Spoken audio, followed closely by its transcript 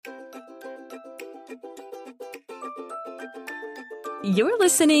You're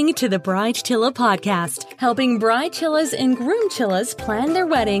listening to the Bride Chilla podcast, helping bride chillas and groom chillas plan their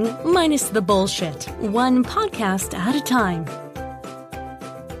wedding minus the bullshit, one podcast at a time.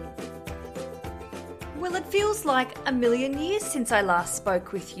 Well, it feels like a million years since I last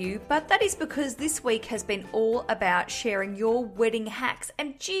spoke with you, but that is because this week has been all about sharing your wedding hacks,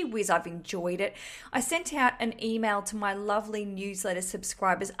 and gee whiz, I've enjoyed it. I sent out an email to my lovely newsletter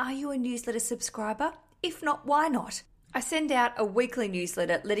subscribers. Are you a newsletter subscriber? If not, why not? I send out a weekly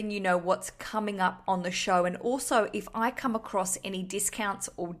newsletter letting you know what's coming up on the show, and also if I come across any discounts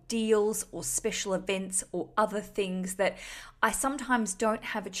or deals or special events or other things that I sometimes don't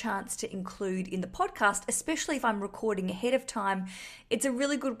have a chance to include in the podcast, especially if I'm recording ahead of time. It's a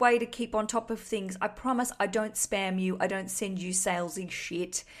really good way to keep on top of things. I promise I don't spam you. I don't send you salesy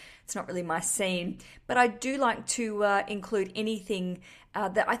shit. It's not really my scene, but I do like to include anything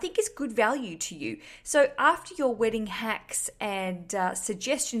that I think is good value to you. So after your wedding hacks and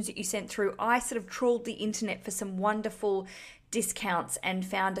suggestions that you sent through, I sort of trawled the internet for some wonderful discounts and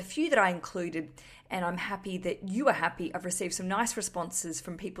found a few that I included. And I'm happy that you are happy. I've received some nice responses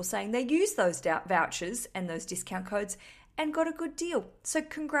from people saying they use those vouchers and those discount codes and got a good deal. So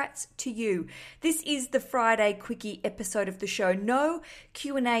congrats to you. This is the Friday quickie episode of the show. No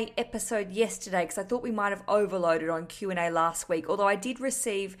Q&A episode yesterday because I thought we might have overloaded on Q&A last week, although I did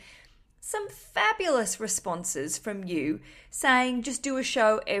receive some fabulous responses from you saying just do a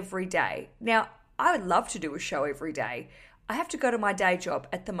show every day. Now, I would love to do a show every day. I have to go to my day job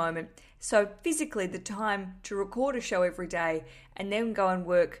at the moment, so physically the time to record a show every day and then go and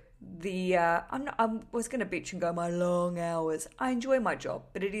work I was going to bitch and go my long hours. I enjoy my job,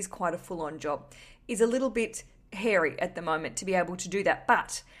 but it is quite a full-on job. It's a little bit hairy at the moment to be able to do that,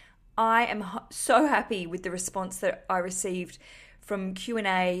 but I am so happy with the response that I received from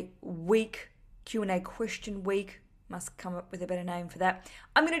Q&A week, Q&A question week. Must come up with a better name for that.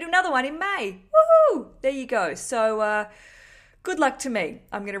 I'm going to do another one in May. Woohoo! There you go. So good luck to me.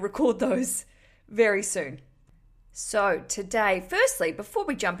 I'm going to record those very soon. So today, firstly, before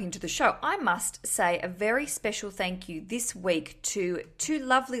we jump into the show, I must say a very special thank you this week to two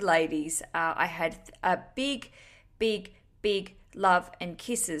lovely ladies. I had a big love and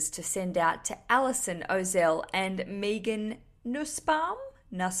kisses to send out to Alison Ozell and Megan Nussbaum.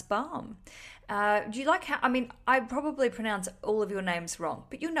 Do you like how, I probably pronounce all of your names wrong,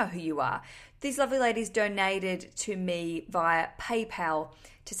 but you know who you are. These lovely ladies donated to me via PayPal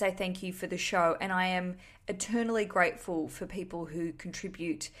to say thank you for the show, and I am eternally grateful for people who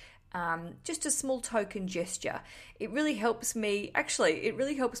contribute just a small token gesture. It really helps me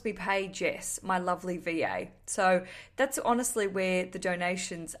pay Jess, my lovely VA. So that's honestly where the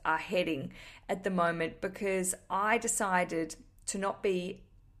donations are heading at the moment, because I decided to not be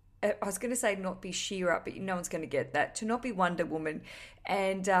She-Ra, but no one's going to get that, to not be Wonder Woman,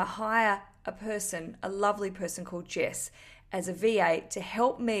 and hire a lovely person called Jess as a VA to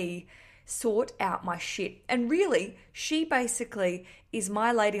help me sort out my shit. And really, she basically is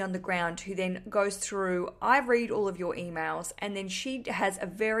my lady on the ground who then goes through, I read all of your emails, and then she has a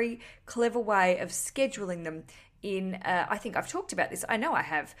very clever way of scheduling them in, I think I've talked about this, I know I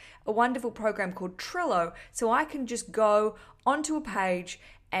have, a wonderful program called Trello, so I can just go onto a page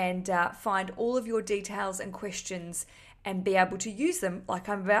and find all of your details and questions and be able to use them like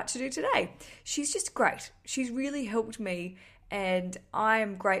I'm about to do today. She's just great. She's really helped me, and I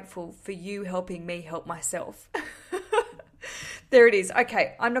am grateful for you helping me help myself. There it is.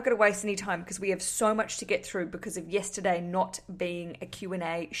 Okay, I'm not going to waste any time because we have so much to get through because of yesterday not being a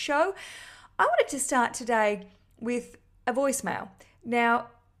Q&A show. I wanted to start today with a voicemail. Now,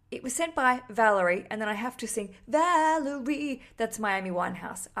 it was sent by Valerie, and then I have to sing Valerie. That's my Amy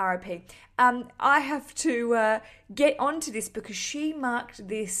Winehouse, R.I.P. I have to get onto this because she marked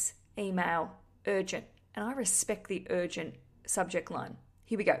this email urgent, and I respect the urgent subject line.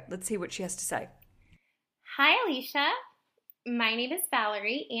 Here we go. Let's see what she has to say. Hi, Alicia. My name is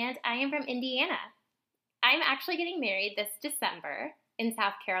Valerie, and I am from Indiana. I'm actually getting married this December in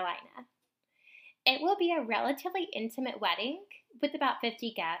South Carolina. It will be a relatively intimate wedding with about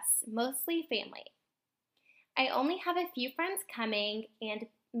 50 guests, mostly family. I only have a few friends coming, and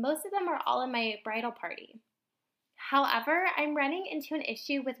most of them are all in my bridal party. However, I'm running into an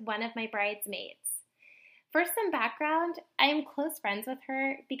issue with one of my bridesmaids. For some background, I am close friends with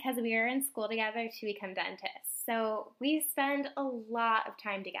her because we are in school together to become dentists, so we spend a lot of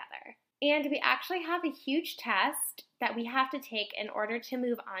time together. And we actually have a huge test that we have to take in order to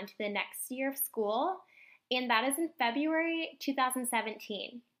move on to the next year of school, and that is in February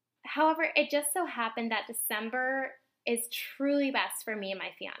 2017. However, it just so happened that December is truly best for me and my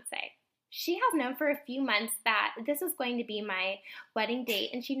fiance. She has known for a few months that this was going to be my wedding date,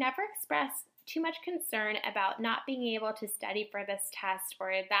 and she never expressed too much concern about not being able to study for this test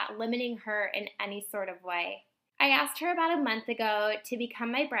or that limiting her in any sort of way. I asked her about a month ago to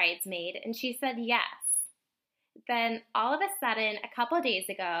become my bridesmaid, and she said yes. Then all of a sudden, a couple of days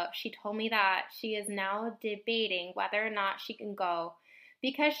ago, she told me that she is now debating whether or not she can go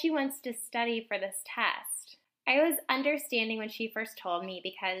because she wants to study for this test. I was understanding when she first told me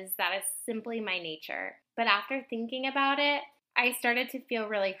because that is simply my nature. But after thinking about it, I started to feel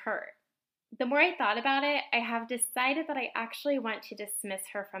really hurt. The more I thought about it, I have decided that I actually want to dismiss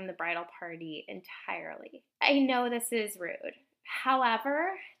her from the bridal party entirely. I know this is rude. However,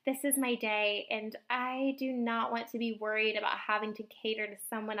 this is my day, and I do not want to be worried about having to cater to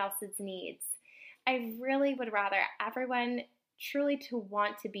someone else's needs. I really would rather everyone truly to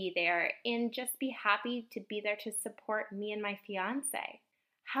want to be there and just be happy to be there to support me and my fiance.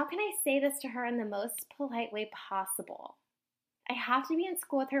 How can I say this to her in the most polite way possible? I have to be in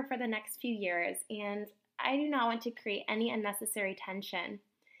school with her for the next few years, and I do not want to create any unnecessary tension.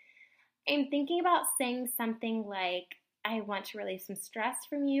 I'm thinking about saying something like, I want to relieve some stress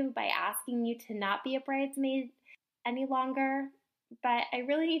from you by asking you to not be a bridesmaid any longer, but I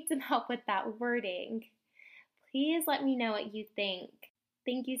really need some help with that wording. Please let me know what you think.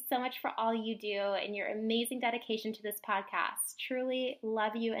 Thank you so much for all you do and your amazing dedication to this podcast. Truly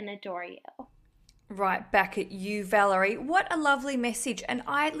love you and adore you. Right back at you, Valerie. What a lovely message. And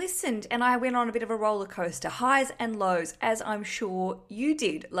I listened and I went on a bit of a roller coaster, highs and lows, as I'm sure you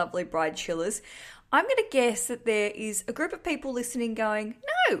did, lovely bride chillers. I'm going to guess that there is a group of people listening going,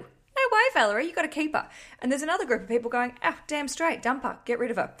 no way, Valerie, you got to keep her. And there's another group of people going, damn straight, dump her, get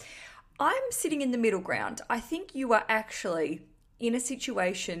rid of her. I'm sitting in the middle ground. I think you are actually in a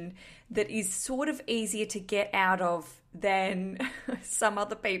situation that is sort of easier to get out of than some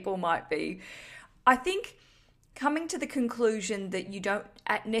other people might be. I think coming to the conclusion that you don't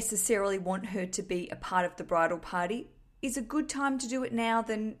necessarily want her to be a part of the bridal party is a good time to do it now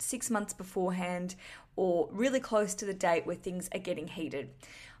than 6 months beforehand or really close to the date where things are getting heated.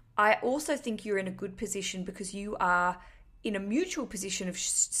 I also think you're in a good position because you are in a mutual position of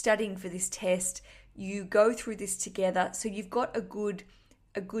studying for this test. You go through this together, so you've got a good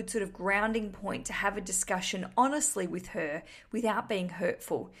sort of grounding point to have a discussion honestly with her without being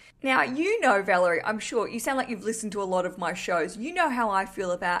hurtful. Now, you know, Valerie, I'm sure you sound like you've listened to a lot of my shows. You know how I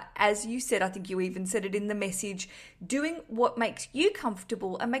feel about, as you said, I think you even said it in the message, doing what makes you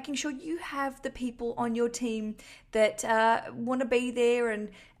comfortable and making sure you have the people on your team that want to be there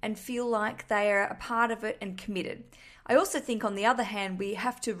and feel like they are a part of it and committed. I also think, on the other hand, we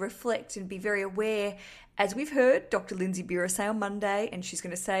have to reflect and be very aware, as we've heard Dr. Lindsay Buehrer say on Monday, and she's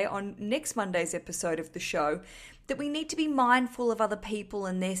going to say on next Monday's episode of the show, that we need to be mindful of other people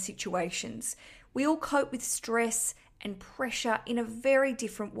and their situations. We all cope with stress and pressure in a very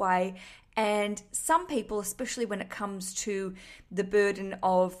different way, and some people, especially when it comes to the burden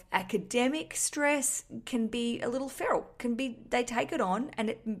of academic stress, can be a little feral. They take it on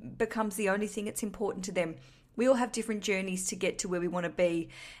and it becomes the only thing that's important to them. We all have different journeys to get to where we want to be.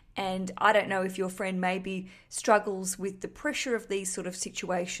 And I don't know if your friend maybe struggles with the pressure of these sort of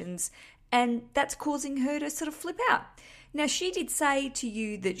situations and that's causing her to sort of flip out. Now, she did say to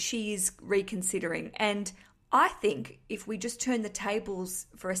you that she is reconsidering. And I think if we just turn the tables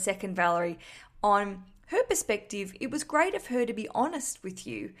for a second, Valerie, on her perspective, it was great of her to be honest with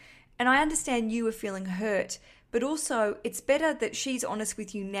you. And I understand you were feeling hurt, but also it's better that she's honest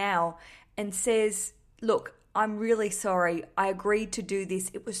with you now and says, look, I'm really sorry. I agreed to do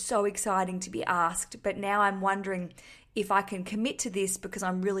this. It was so exciting to be asked, but now I'm wondering if I can commit to this because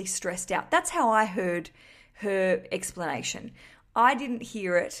I'm really stressed out. That's how I heard her explanation. I didn't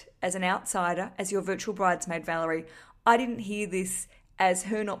hear it as an outsider, as your virtual bridesmaid, Valerie. I didn't hear this as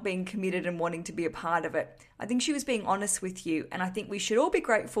her not being committed and wanting to be a part of it. I think she was being honest with you, and I think we should all be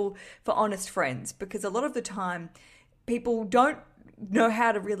grateful for honest friends because a lot of the time people don't know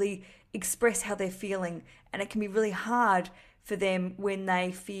how to really express how they're feeling, and it can be really hard for them when they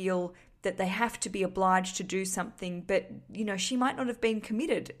feel that they have to be obliged to do something, but she might not have been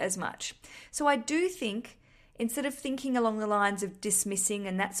committed as much. So I do think, instead of thinking along the lines of dismissing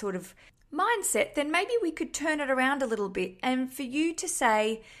and that sort of mindset, then maybe we could turn it around a little bit and for you to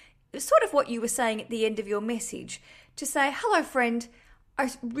say sort of what you were saying at the end of your message, to say, hello friend, I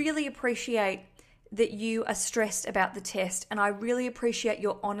really appreciate that you are stressed about the test, and I really appreciate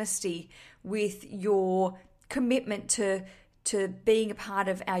your honesty with your commitment to being a part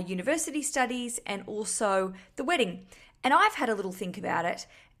of our university studies and also the wedding. And I've had a little think about it,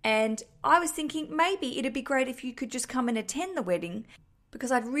 and I was thinking maybe it'd be great if you could just come and attend the wedding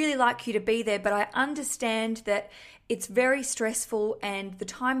because I'd really like you to be there, but I understand that it's very stressful and the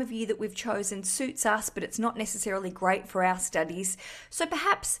time of year that we've chosen suits us, but it's not necessarily great for our studies. So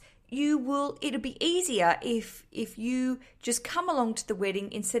perhaps it'll be easier if you just come along to the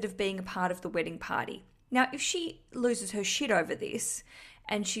wedding instead of being a part of the wedding party. Now, if she loses her shit over this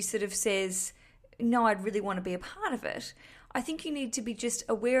and she sort of says, no, I'd really want to be a part of it, I think you need to be just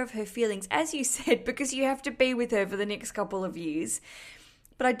aware of her feelings, as you said, because you have to be with her for the next couple of years.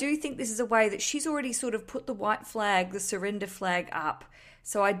 But I do think this is a way that she's already sort of put the white flag, the surrender flag up.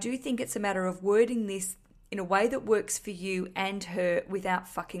 So I do think it's a matter of wording this in a way that works for you and her without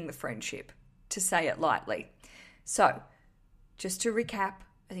fucking the friendship, to say it lightly. So, just to recap,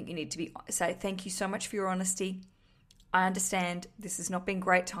 I think you need to say thank you so much for your honesty. I understand this has not been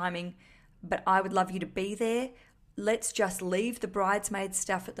great timing, but I would love you to be there. Let's just leave the bridesmaid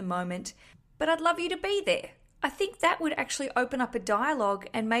stuff at the moment, but I'd love you to be there. I think that would actually open up a dialogue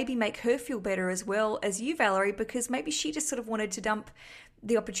and maybe make her feel better as well as you, Valerie, because maybe she just sort of wanted to dump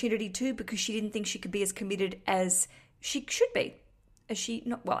the opportunity too because she didn't think she could be as committed as she should be.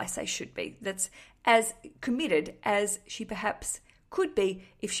 That's as committed as she perhaps could be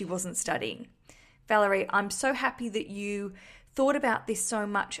if she wasn't studying. Valerie, I'm so happy that you thought about this so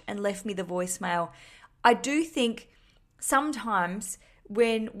much and left me the voicemail. I do think sometimes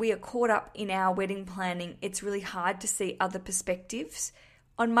when we are caught up in our wedding planning, it's really hard to see other perspectives.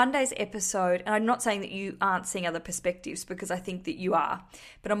 On Monday's episode, and I'm not saying that you aren't seeing other perspectives because I think that you are,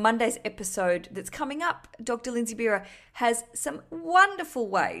 but on Monday's episode that's coming up, Dr. Lindsay Bira has some wonderful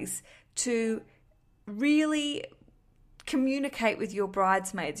ways to really communicate with your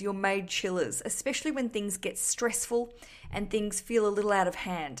bridesmaids, your maid chillers, especially when things get stressful and things feel a little out of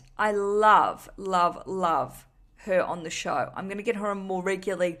hand. I love, love, love her on the show. I'm going to get her on more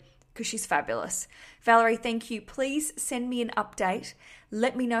regularly because she's fabulous. Valerie, thank you. Please send me an update.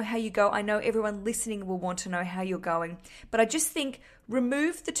 Let me know how you go. I know everyone listening will want to know how you're going. But I just think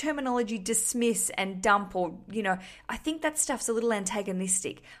remove the terminology dismiss and dump I think that stuff's a little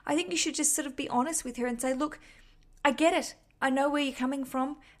antagonistic. I think you should just sort of be honest with her and say, look, I get it. I know where you're coming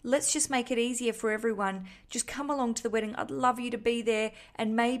from. Let's just make it easier for everyone. Just come along to the wedding. I'd love you to be there.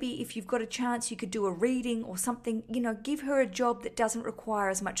 And maybe if you've got a chance, you could do a reading or something. Give her a job that doesn't require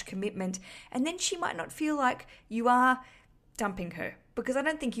as much commitment. And then she might not feel like you are dumping her. Because I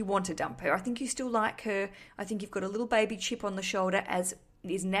don't think you want to dump her. I think you still like her. I think you've got a little baby chip on the shoulder, as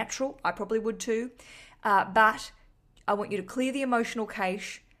is natural. I probably would too. But I want you to clear the emotional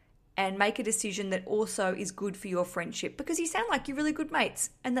cache and make a decision that also is good for your friendship, because you sound like you're really good mates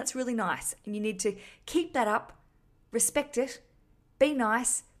and that's really nice, and you need to keep that up, respect it, be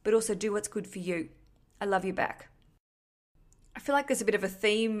nice, but also do what's good for you. I love you back. I feel like there's a bit of a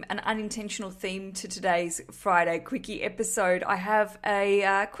theme, an unintentional theme to today's Friday Quickie episode. I have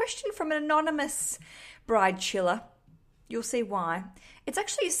a question from an anonymous bride chiller. You'll see why. It's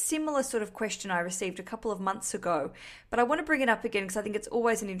actually a similar sort of question I received a couple of months ago, but I want to bring it up again because I think it's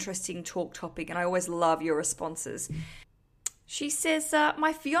always an interesting talk topic and I always love your responses. She says,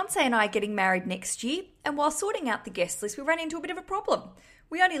 my fiance and I are getting married next year, and while sorting out the guest list, we ran into a bit of a problem.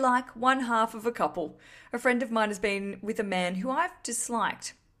 We only like one half of a couple. A friend of mine has been with a man who I've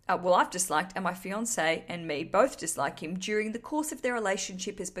disliked, and my fiance and me both dislike him. During the course of their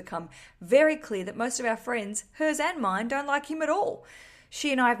relationship, has become very clear that most of our friends, hers and mine, don't like him at all.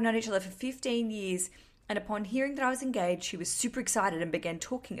 She and I have known each other for 15 years, and upon hearing that I was engaged, she was super excited and began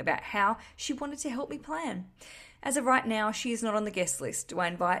talking about how she wanted to help me plan. As of right now, she is not on the guest list. Do I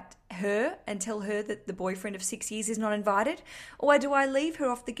invite her and tell her that the boyfriend of 6 years is not invited? Or do I leave her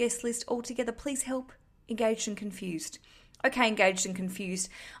off the guest list altogether? Please help. Engaged and confused. Okay, engaged and confused.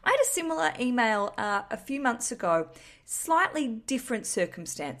 I had a similar email a few months ago, slightly different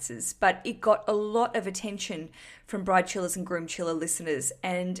circumstances, but it got a lot of attention from Bride Chillers and Groom Chiller listeners,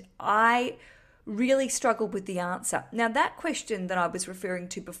 and I really struggled with the answer. Now, that question that I was referring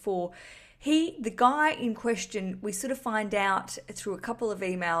to before, the guy in question, we sort of find out through a couple of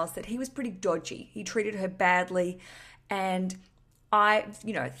emails that he was pretty dodgy. He treated her badly, and I,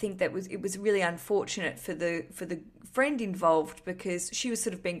 think that it was really unfortunate for the friend involved because she was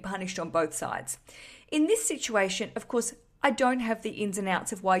sort of being punished on both sides. In this situation, of course, I don't have the ins and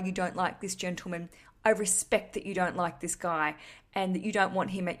outs of why you don't like this gentleman. I respect that you don't like this guy and that you don't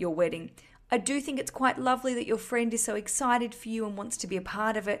want him at your wedding. I do think it's quite lovely that your friend is so excited for you and wants to be a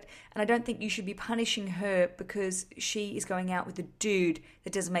part of it, and I don't think you should be punishing her because she is going out with a dude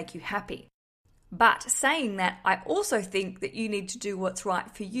that doesn't make you happy. But saying that, I also think that you need to do what's right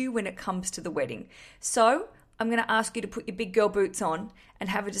for you when it comes to the wedding. So I'm going to ask you to put your big girl boots on and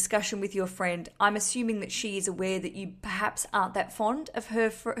have a discussion with your friend. I'm assuming that she is aware that you perhaps aren't that fond of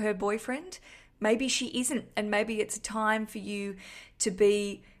her boyfriend. Maybe she isn't, and maybe it's a time for you to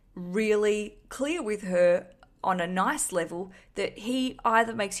be really clear with her on a nice level that he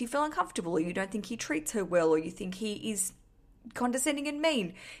either makes you feel uncomfortable, or you don't think he treats her well, or you think he is condescending and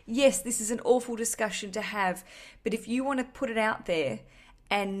mean. Yes, this is an awful discussion to have, but if you want to put it out there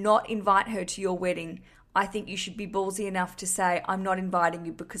and not invite her to your wedding, I think you should be ballsy enough to say, I'm not inviting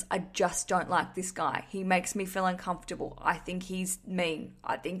you because I just don't like this guy. He makes me feel uncomfortable. I think he's mean.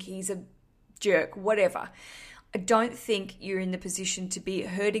 I think he's a jerk, whatever. I don't think you're in the position to be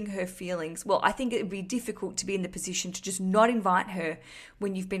hurting her feelings. Well, I think it would be difficult to be in the position to just not invite her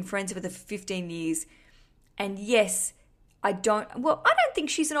when you've been friends with her for 15 years. And yes, I don't think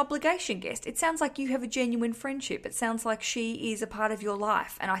she's an obligation guest. It sounds like you have a genuine friendship. It sounds like she is a part of your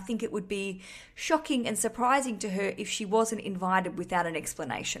life. And I think it would be shocking and surprising to her if she wasn't invited without an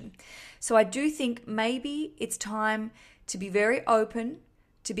explanation. So I do think maybe it's time to be very open,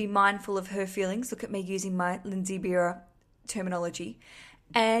 to be mindful of her feelings. Look at me using my Lindsay Beer terminology.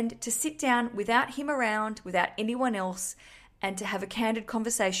 And to sit down without him around, without anyone else, and to have a candid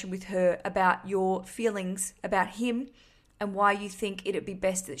conversation with her about your feelings about him and why you think it'd be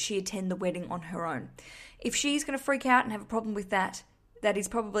best that she attend the wedding on her own. If she's going to freak out and have a problem with that, that is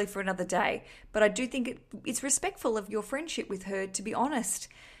probably for another day. But I do think it's respectful of your friendship with her to be honest.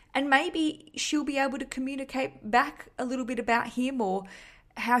 And maybe she'll be able to communicate back a little bit about him or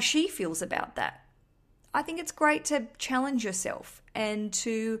how she feels about that. I think it's great to challenge yourself and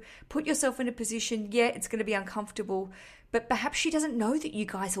to put yourself in a position, yeah, it's going to be uncomfortable, but perhaps she doesn't know that you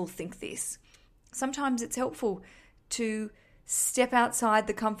guys all think this. Sometimes it's helpful to step outside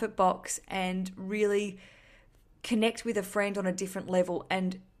the comfort box and really connect with a friend on a different level.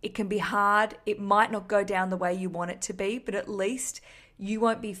 And it can be hard. It might not go down the way you want it to be, but at least you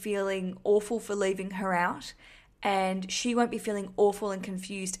won't be feeling awful for leaving her out. And she won't be feeling awful and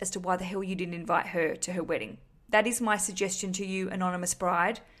confused as to why the hell you didn't invite her to her wedding. That is my suggestion to you, anonymous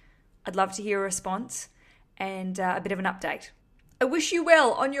bride. I'd love to hear a response and a bit of an update. I wish you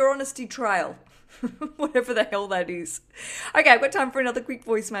well on your honesty trail. Whatever the hell that is. Okay, I've got time for another quick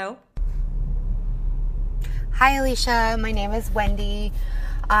voicemail. Hi, Alicia. My name is Wendy.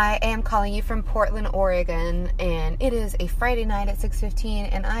 I am calling you from Portland, Oregon, and it is a Friday night at 6:15,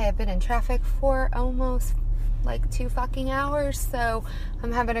 and I have been in traffic for almost 2 fucking hours, so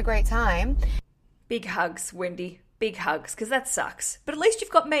I'm having a great time. Big hugs, Wendy. Big hugs, because that sucks. But at least you've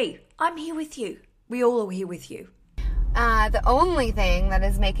got me. I'm here with you. We all are here with you. The only thing that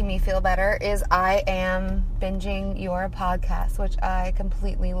is making me feel better is I am binging your podcast, which I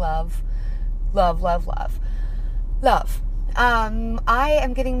completely love. Love, love, love. Love. I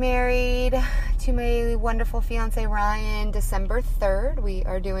am getting married to my wonderful fiance, Ryan, December 3rd. We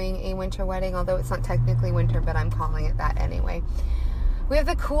are doing a winter wedding, although it's not technically winter, but I'm calling it that anyway. We have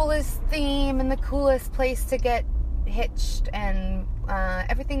the coolest theme and the coolest place to get hitched, and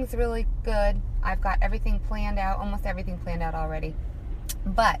everything's really good. I've got everything planned out, almost everything planned out already.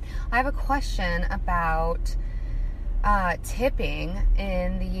 But I have a question about tipping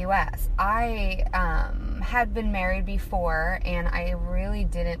in the U.S. I had been married before, and I really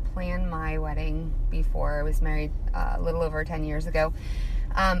didn't plan my wedding before. I was married a little over 10 years ago,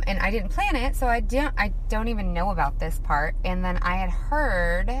 and I didn't plan it, so I don't even know about this part. And then I had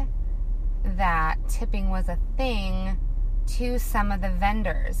heard that tipping was a thing to some of the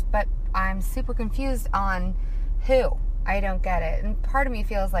vendors, but I'm super confused on who. I don't get it. And part of me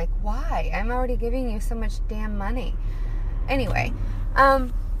feels like, why? I'm already giving you so much damn money. Anyway,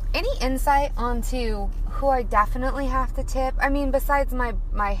 any insight onto who I definitely have to tip? I mean, besides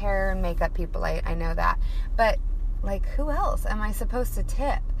my hair and makeup people, I know that. But, who else am I supposed to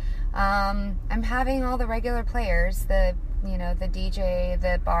tip? I'm having all the regular players, the DJ,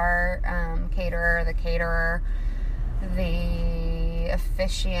 the bar caterer, the caterer, the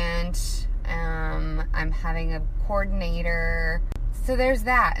officiant. I'm having a coordinator. So there's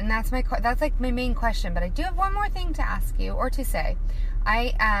that, and that's my main question. But I do have one more thing to ask you, or to say.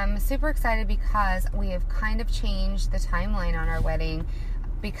 I am super excited because we have kind of changed the timeline on our wedding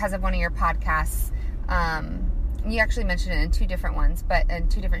because of one of your podcasts. You actually mentioned it in 2 different ones, but in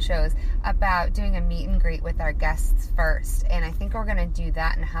 2 different shows, about doing a meet and greet with our guests first. And I think we're going to do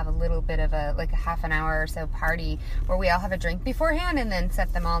that and have a little bit of a half an hour or so party where we all have a drink beforehand and then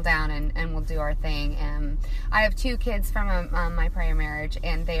set them all down and we'll do our thing. And I have 2 kids from my prior marriage,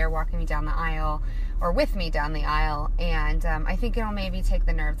 and they are walking me down the aisle, or with me down the aisle. And I think it'll maybe take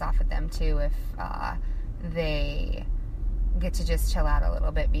the nerves off of them too if they get to just chill out a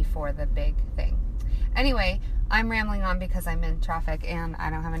little bit before the big thing. Anyway, I'm rambling on because I'm in traffic and I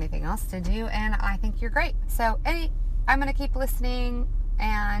don't have anything else to do, and I think you're great. So I'm going to keep listening,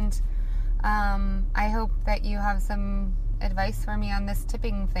 and I hope that you have some advice for me on this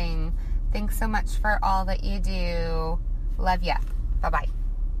tipping thing. Thanks so much for all that you do. Love ya. Bye-bye.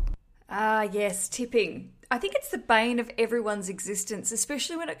 Ah, yes, tipping. I think it's the bane of everyone's existence,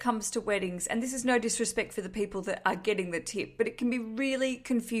 especially when it comes to weddings. And this is no disrespect for the people that are getting the tip, but it can be really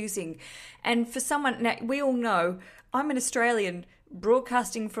confusing. And for someone, now we all know I'm an Australian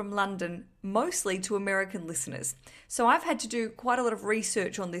broadcasting from London, mostly to American listeners. So I've had to do quite a lot of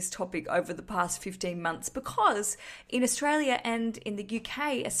research on this topic over the past 15 months because in Australia and in the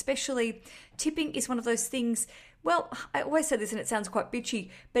UK especially, tipping is one of those things. Well, I always say this and it sounds quite bitchy,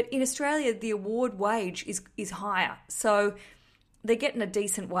 but in Australia, the award wage is higher. So they're getting a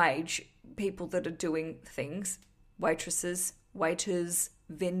decent wage, people that are doing things, waitresses, waiters,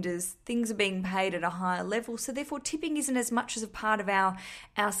 vendors, things are being paid at a higher level. So therefore, tipping isn't as much as a part of our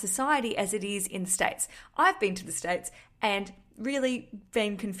society as it is in the States. I've been to the States and really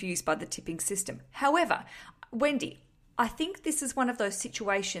been confused by the tipping system. However, Wendy, I think this is one of those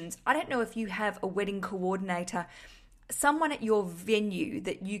situations. I don't know if you have a wedding coordinator, someone at your venue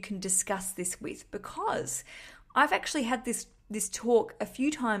that you can discuss this with, because I've actually had this talk a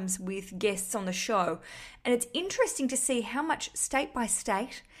few times with guests on the show, and it's interesting to see how much state by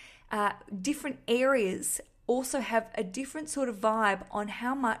state, different areas also have a different sort of vibe on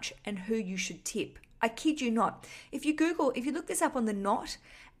how much and who you should tip. I kid you not. If you look this up on The Knot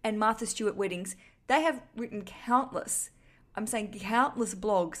and Martha Stewart Weddings, they have written countless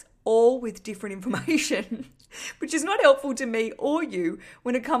blogs, all with different information, which is not helpful to me or you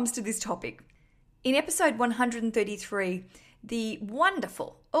when it comes to this topic. In episode 133, the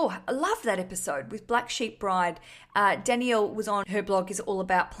wonderful, I love that episode with Black Sheep Bride. Danielle was on. Her blog is all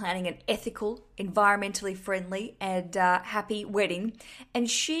about planning an ethical, environmentally friendly and happy wedding. And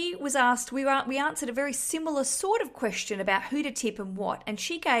she was asked, we answered a very similar sort of question about who to tip and what. And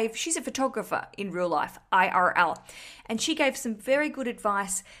she's a photographer in real life, IRL. And she gave some very good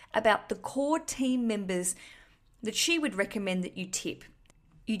advice about the core team members that she would recommend that you tip.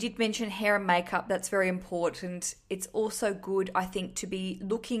 You did mention hair and makeup. That's very important. It's also good, I think, to be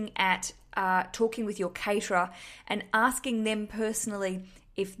looking at talking with your caterer and asking them personally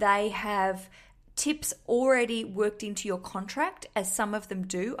if they have tips already worked into your contract, as some of them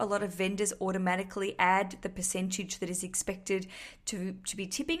do. A lot of vendors automatically add the percentage that is expected to be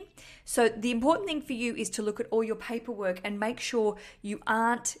tipping. So the important thing for you is to look at all your paperwork and make sure you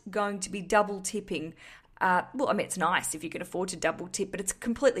aren't going to be double tipping. It's nice if you can afford to double tip, but it's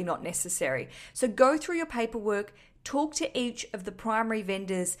completely not necessary. So go through your paperwork, talk to each of the primary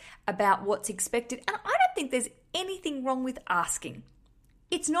vendors about what's expected. And I don't think there's anything wrong with asking.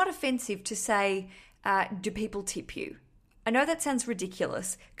 It's not offensive to say, do people tip you? I know that sounds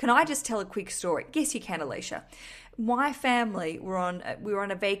ridiculous. Can I just tell a quick story? Yes, you can, Alicia. My family we were on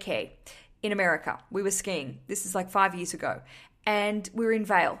a vacay in America. We were skiing. This is like 5 years ago. And we were in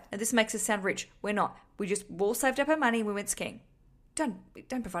Vail. And this makes us sound rich. We're not. We all saved up our money and we went skiing. Don't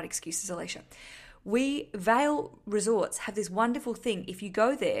provide excuses, Alicia. Vail Resorts have this wonderful thing. If you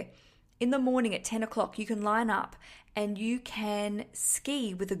go there in the morning at 10 o'clock, you can line up and you can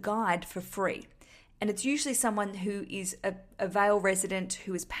ski with a guide for free. And it's usually someone who is a Vail resident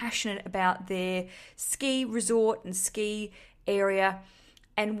who is passionate about their ski resort and ski area.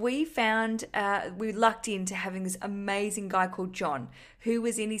 And we lucked into having this amazing guy called John, who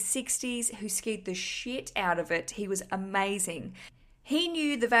was in his 60s, who skied the shit out of it. He was amazing. He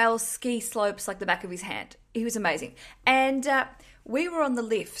knew the Vail ski slopes like the back of his hand. He was amazing. And we were on the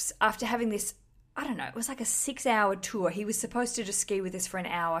lifts after having this, it was like a 6-hour tour. He was supposed to just ski with us for an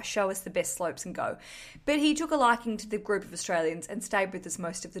hour, show us the best slopes and go. But he took a liking to the group of Australians and stayed with us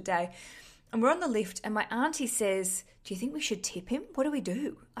most of the day. And we're on the lift and my auntie says, do you think we should tip him? What do we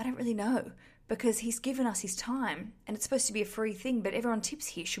do? I don't really know, because he's given us his time and it's supposed to be a free thing, but everyone tips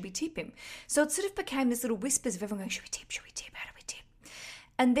here. Should we tip him? So it sort of became this little whispers of everyone going, should we tip? Should we tip? How do we tip?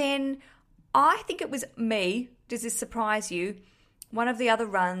 And then I think it was me. Does this surprise you? One of the other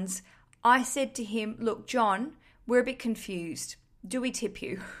runs, I said to him, look, John, we're a bit confused. Do we tip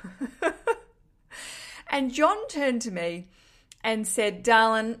you? And John turned to me and said,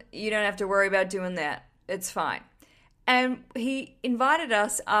 darling, you don't have to worry about doing that. It's fine. And he invited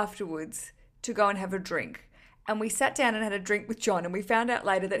us afterwards to go and have a drink. And we sat down and had a drink with John, and we found out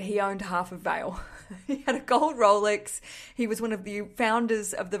later that he owned half of Vail. He had a gold Rolex. He was one of the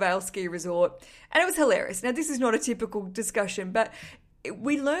founders of the Vail Ski Resort. And it was hilarious. Now, this is not a typical discussion, but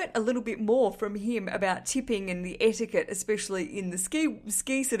we learnt a little bit more from him about tipping and the etiquette, especially in the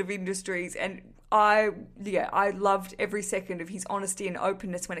ski sort of industries. And I loved every second of his honesty and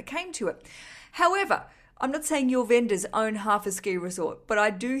openness when it came to it. However, I'm not saying your vendors own half a ski resort, but I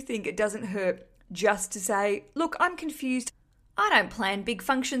do think it doesn't hurt just to say, look, I'm confused. I don't plan big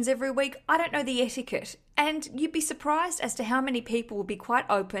functions every week. I don't know the etiquette. And you'd be surprised as to how many people will be quite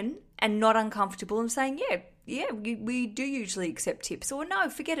open and not uncomfortable and saying, we do usually accept tips. Or no,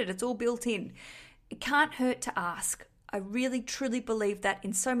 forget it, it's all built in. It can't hurt to ask. I really, truly believe that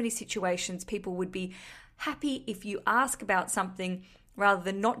in so many situations, people would be happy if you ask about something rather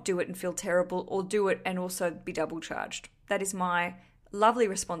than not do it and feel terrible, or do it and also be double charged. That is my lovely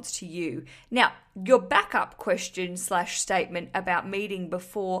response to you. Now, your backup question / statement about meeting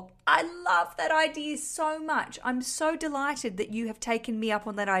before, I love that idea so much. I'm so delighted that you have taken me up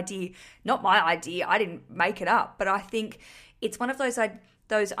on that idea. Not my idea, I didn't make it up, but I think it's one of those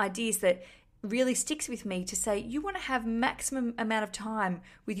ideas that really sticks with me, to say you want to have maximum amount of time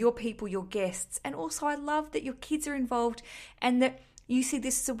with your people, your guests. And also I love that your kids are involved and that you see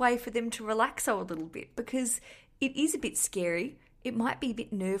this as a way for them to relax a little bit, because it is a bit scary. It might be a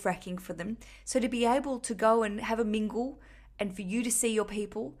bit nerve-wracking for them. So to be able to go and have a mingle and for you to see your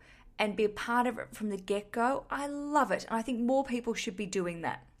people and be a part of it from the get-go, I love it. And I think more people should be doing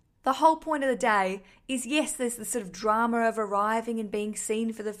that. The whole point of the day is, yes, there's the sort of drama of arriving and being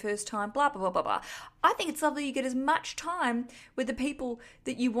seen for the first time, blah, blah, blah, blah, blah. I think it's lovely you get as much time with the people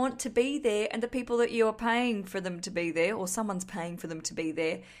that you want to be there and the people that you are paying for them to be there, or someone's paying for them to be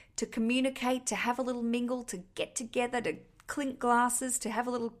there, to communicate, to have a little mingle, to get together, to clink glasses, to have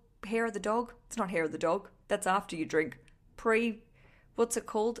a little hair of the dog. It's not hair of the dog. That's after you drink. What's it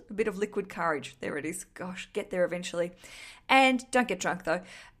called? A bit of liquid courage. There it is. Gosh, get there eventually. And don't get drunk though.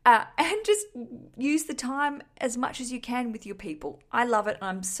 And just use the time as much as you can with your people. I love it.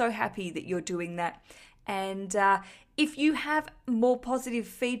 I'm so happy that you're doing that. And if you have more positive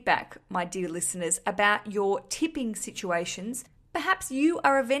feedback, my dear listeners, about your tipping situations, perhaps you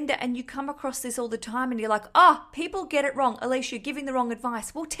are a vendor and you come across this all the time and you're like, people get it wrong. Alicia, you're giving the wrong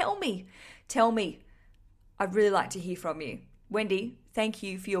advice. Well, tell me. I'd really like to hear from you. Wendy, thank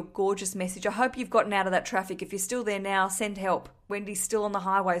you for your gorgeous message. I hope you've gotten out of that traffic. If you're still there now, send help. Wendy's still on the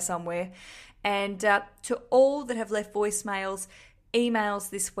highway somewhere. And to all that have left voicemails, emails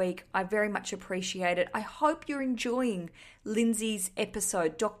this week, I very much appreciate it. I hope you're enjoying Lindsay's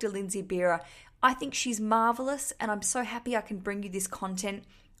episode, Dr. Lindsay Bearer. I think she's marvelous, and I'm so happy I can bring you this content.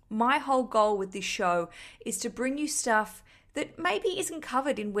 My whole goal with this show is to bring you stuff that maybe isn't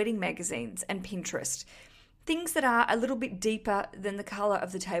covered in wedding magazines and Pinterest. Things that are a little bit deeper than the colour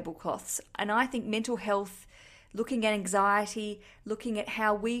of the tablecloths. And I think mental health, looking at anxiety, looking at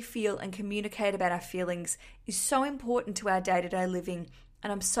how we feel and communicate about our feelings is so important to our day-to-day living.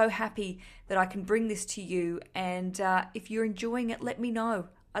 And I'm so happy that I can bring this to you. And if you're enjoying it, let me know.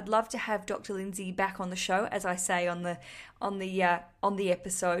 I'd love to have Dr. Lindsay back on the show, as I say on the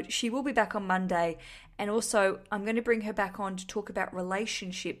episode. She will be back on Monday, and also I'm going to bring her back on to talk about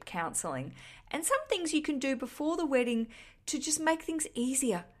relationship counselling and some things you can do before the wedding to just make things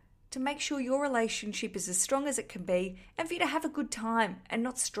easier, to make sure your relationship is as strong as it can be, and for you to have a good time and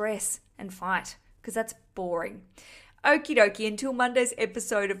not stress and fight, because that's boring. Okie dokie, until Monday's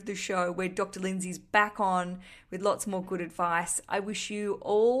episode of the show where Dr. Lindsay's back on with lots more good advice, I wish you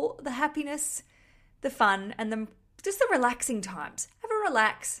all the happiness, the fun, and just the relaxing times. Have a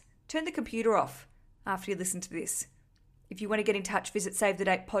relax. Turn the computer off after you listen to this. If you want to get in touch, visit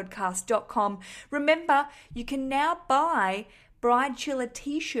SaveTheDatePodcast.com. Remember, you can now buy Bride Chiller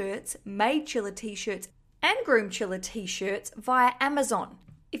t-shirts, Maid Chiller t-shirts, and Groom Chiller t-shirts via Amazon.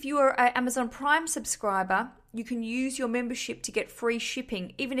 If you are an Amazon Prime subscriber, you can use your membership to get free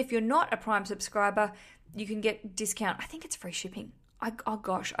shipping. Even if you're not a Prime subscriber, you can get discount. I think it's free shipping. Oh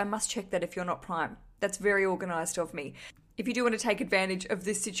gosh, I must check that if you're not Prime. That's very organised of me. If you do want to take advantage of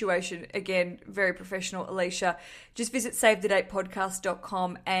this situation, again, very professional, Alicia, just visit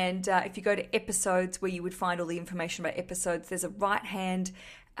SaveTheDatePodcast.com, and if you go to episodes where you would find all the information about episodes, there's a right-hand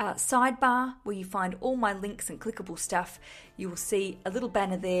sidebar where you find all my links and clickable stuff. You will see a little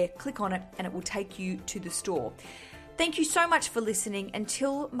banner there. Click on it and it will take you to the store. Thank you so much for listening.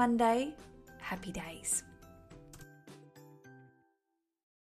 Until Monday, happy days.